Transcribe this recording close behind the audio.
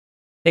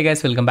Hey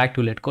guys, welcome back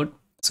to LetCode.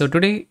 So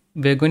today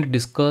we're going to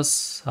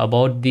discuss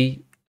about the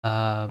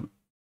uh,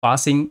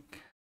 passing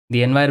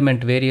the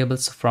environment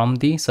variables from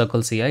the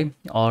Circle CI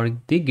or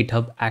the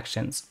GitHub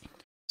Actions.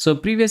 So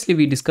previously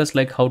we discussed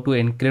like how to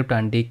encrypt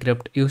and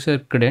decrypt user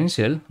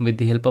credential with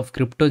the help of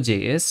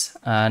crypto.js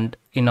and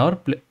in our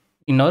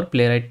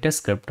Playwright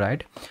test script,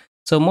 right?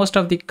 So most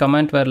of the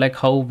comment were like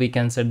how we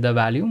can set the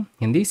value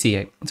in the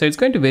CI. So it's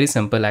going to be very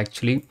simple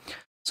actually.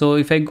 So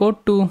if I go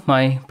to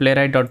my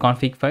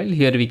playwright.config file,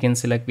 here we can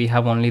see like we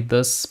have only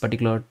this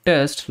particular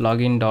test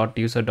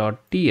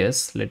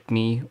login.user.ts. Let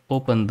me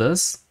open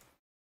this.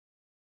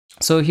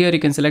 So here you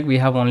can select we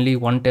have only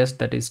one test,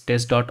 that is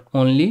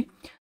test.only,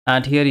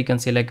 and here you can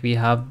see like we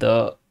have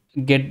the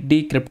get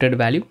decrypted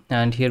value,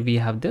 and here we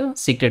have the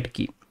secret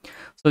key.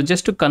 So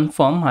just to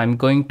confirm, I'm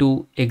going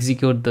to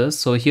execute this.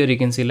 So here you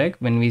can see like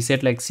when we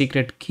set like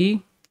secret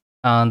key,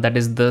 that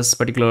is this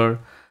particular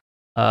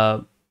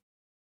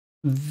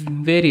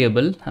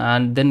variable,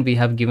 and then we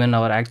have given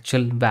our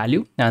actual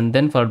value and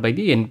then followed by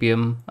the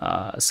npm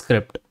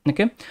script.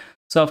 Okay,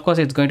 so of course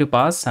it's going to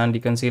pass, and you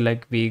can see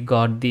like we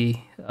got the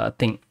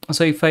thing.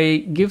 So if I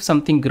give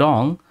something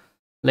wrong,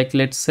 like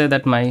let's say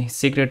that my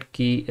secret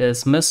key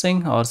is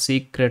missing or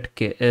secret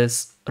key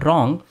is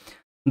wrong,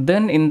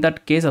 then in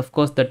that case of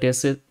course the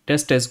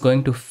test is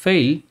going to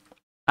fail,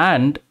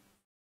 and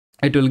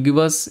it will give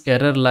us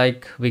error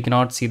like we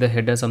cannot see the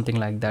header, something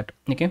like that.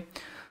 Okay,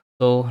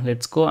 so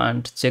let's go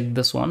and check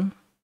this one.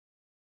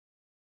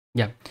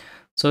 Yeah,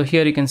 so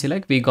here you can see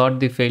like we got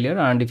the failure,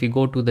 and if you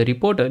go to the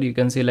reporter, you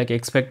can see like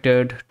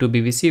expected to be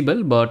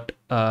visible, but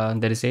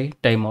there is a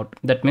timeout.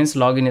 That means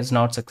login is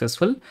not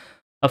successful.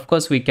 Of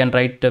course we can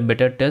write a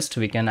better test.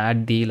 We can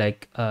add the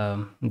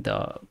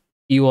the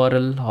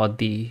URL or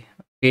the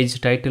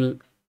page title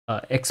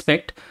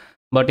expect,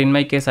 but in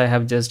my case I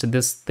have just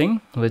this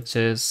thing which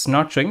is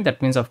not showing.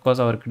 That means of course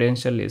our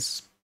credential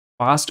is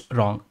passed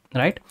wrong,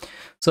 right?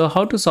 So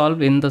how to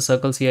solve in the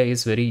Circle CI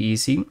is very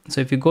easy.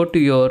 So if you go to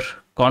your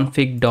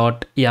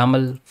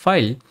config.yaml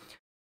file,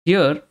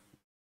 here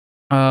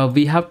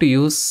we have to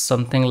use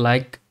something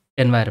like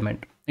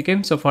environment.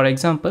 Okay, so for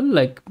example,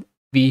 like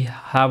we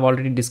have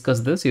already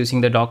discussed this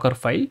using the Docker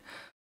file,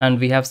 and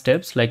we have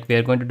steps like we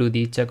are going to do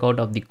the checkout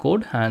of the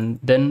code, and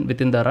then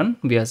within the run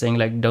we are saying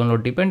like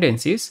download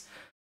dependencies,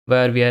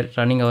 where we are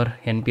running our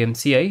npm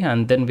CI,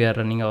 and then we are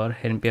running our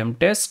npm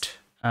test,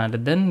 and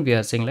then we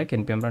are saying like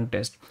npm run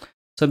test.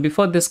 So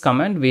before this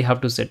command we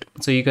have to set,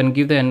 so you can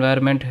give the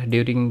environment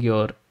during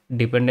your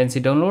dependency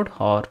download,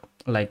 or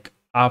like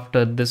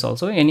after this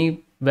also,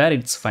 anywhere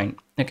it's fine.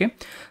 Okay,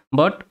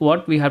 but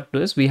what we have to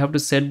do is we have to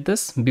set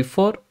this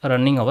before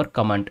running our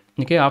command.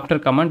 Okay, after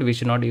command we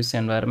should not use the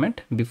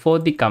environment. Before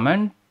the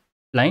command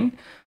line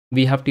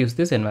we have to use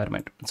this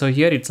environment. So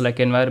here it's like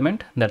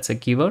environment, that's a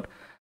keyword,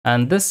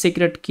 and this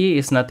secret key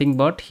is nothing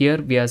but,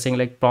 here we are saying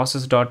like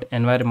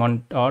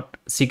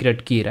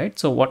process.environment.secret key, right?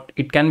 So what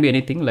it can be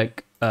anything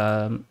like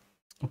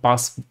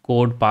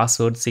passcode,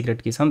 password,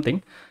 secret key,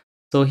 something.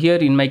 So here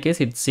in my case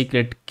it's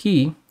secret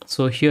key.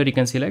 So here you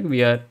can see like we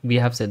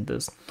have set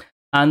this,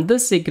 and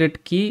this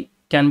secret key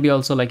can be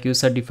also like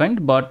user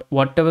defined, but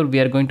whatever we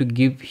are going to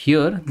give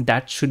here,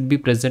 that should be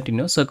present in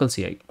your Circle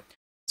CI.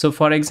 So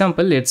for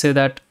example, let's say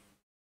that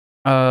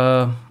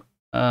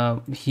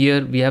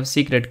here we have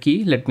secret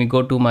key. Let me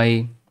go to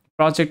my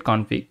project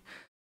config.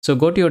 So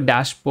go to your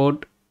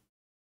dashboard,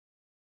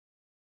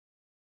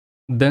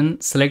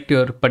 then select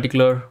your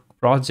particular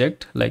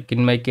project. Like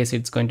in my case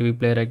it's going to be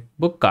Playwright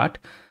book cart.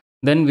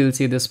 Then we'll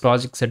see this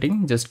project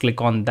setting, just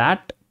click on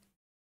that,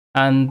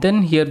 and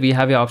then here we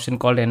have an option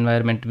called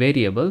environment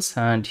variables.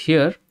 And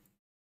here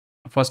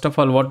first of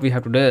all what we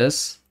have to do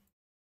is,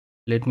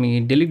 let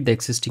me delete the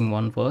existing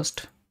one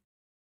first.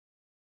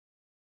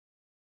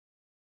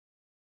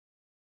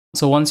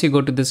 So once you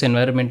go to this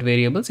environment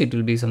variables, it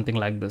will be something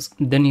like this.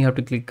 Then you have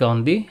to click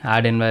on the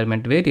add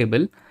environment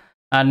variable,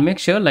 and make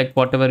sure like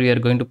whatever we are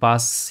going to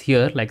pass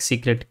here, like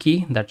secret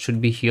key, that should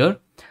be here,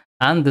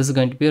 and this is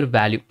going to be your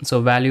value.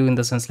 So value in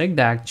the sense like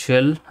the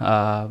actual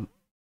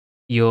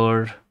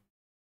your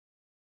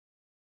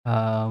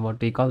what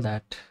do you call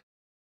that,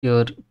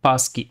 your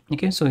pass key.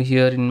 Okay, so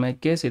here in my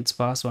case it's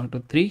pass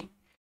 $123,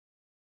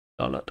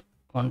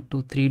 $123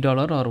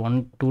 or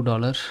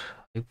 $12.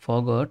 I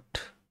forgot,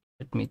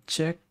 let me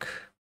check.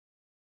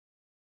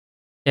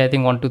 Yeah, I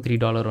think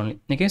 $123 only.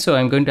 Okay, so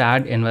I'm going to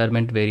add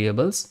environment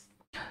variables.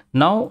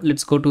 Now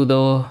let's go to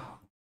the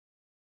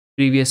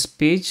previous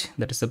page,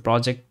 that is the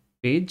project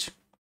page.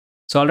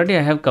 So already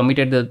I have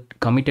committed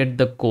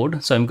the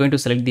code. So I'm going to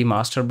select the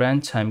master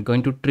branch. I'm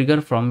going to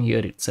trigger from here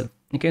itself.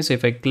 Okay, so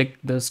if I click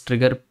this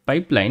trigger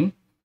pipeline,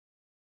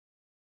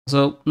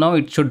 so now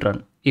it should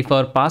run. If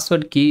our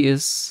password key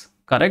is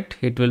correct,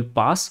 it will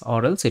pass,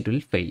 or else it will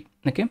fail.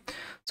 Okay,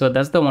 so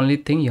that's the only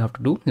thing you have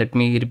to do. Let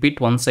me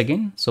repeat once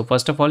again. So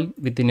first of all,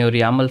 within your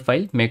YAML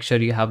file, make sure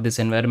you have this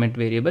environment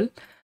variable,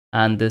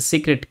 and the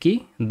secret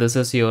key, this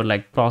is your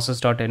like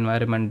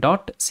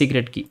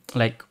process.environment.secret key.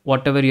 Like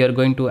whatever you are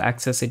going to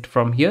access it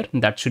from here,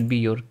 that should be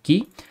your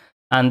key,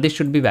 and this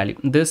should be value.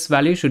 This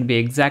value should be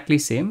exactly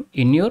same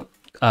in your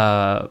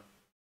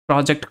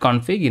project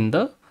config in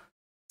the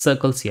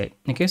Circle CI.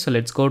 Okay, so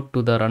let's go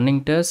to the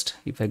running test.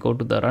 If I go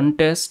to the run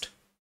test,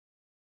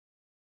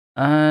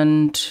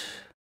 and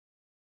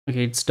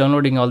okay, it's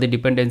downloading all the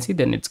dependency,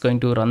 then it's going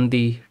to run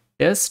the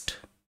test.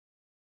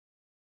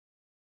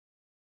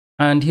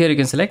 And here you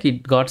can select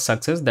it got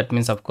success. That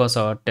means of course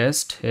our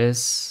test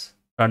is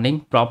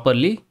running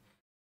properly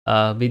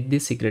with the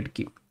secret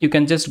key. You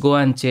can just go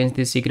and change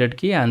the secret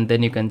key, and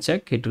then you can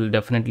check it will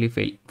definitely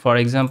fail. For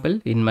example,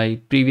 in my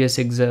previous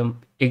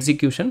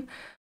execution,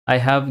 I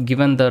have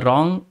given the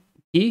wrong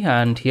key,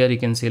 and here you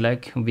can see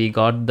like we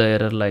got the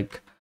error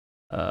like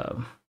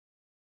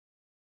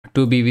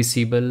to be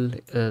visible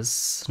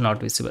is not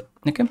visible.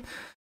 Okay,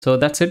 so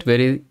that's it.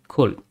 Very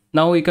cool.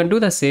 Now we can do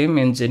the same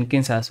in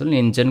Jenkins as well.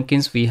 In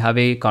Jenkins, we have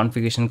a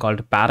configuration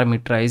called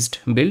parameterized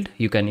build.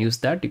 You can use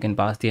that. You can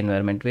pass the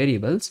environment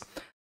variables,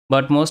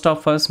 but most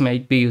of us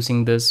might be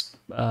using this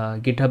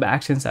GitHub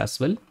Actions as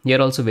well. Here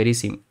also very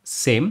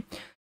same.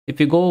 If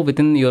you go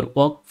within your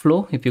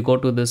workflow, if you go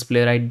to this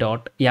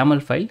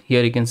playwright.yaml file,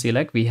 here you can see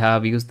like we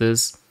have used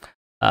this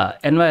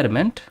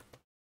environment,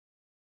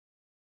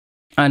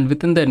 and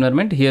within the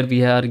environment here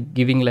we are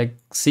giving like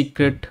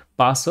secret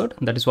password.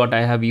 That is what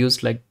I have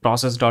used, like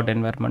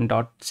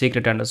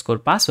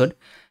process.environment.secret_password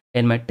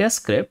in my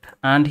test script,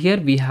 and here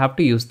we have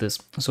to use this.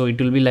 So it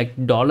will be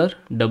like dollar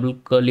double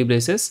curly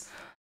braces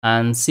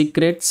and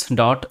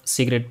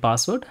secrets.secret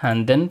password,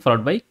 and then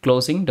followed by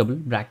closing double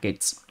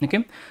brackets.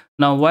 Okay,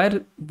 now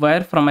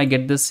where from I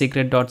get this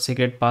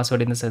secret.secret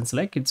password, in the sense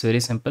like it's very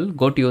simple.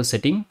 Go to your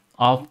setting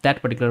of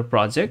that particular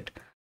project,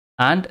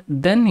 and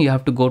then you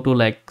have to go to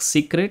like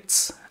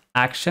secrets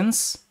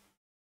actions,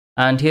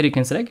 and here you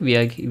can select we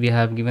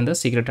have given the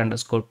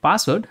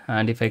secret_password,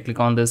 and if I click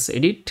on this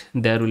edit,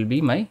 there will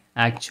be my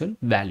actual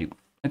value.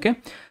 Okay,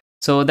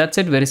 so that's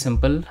it. Very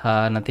simple,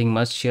 nothing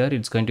much here.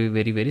 It's going to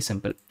be very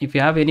simple. If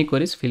you have any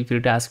queries, feel free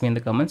to ask me in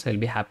the comments. I'll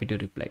be happy to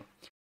reply.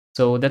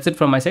 So that's it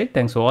from my side.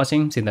 Thanks for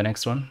watching. See you in the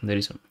next one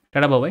very soon.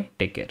 Tada, bye bye,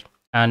 take care,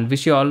 and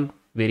wish you all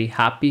very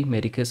happy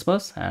Merry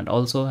Christmas and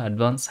also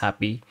advance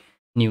Happy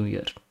New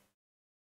Year.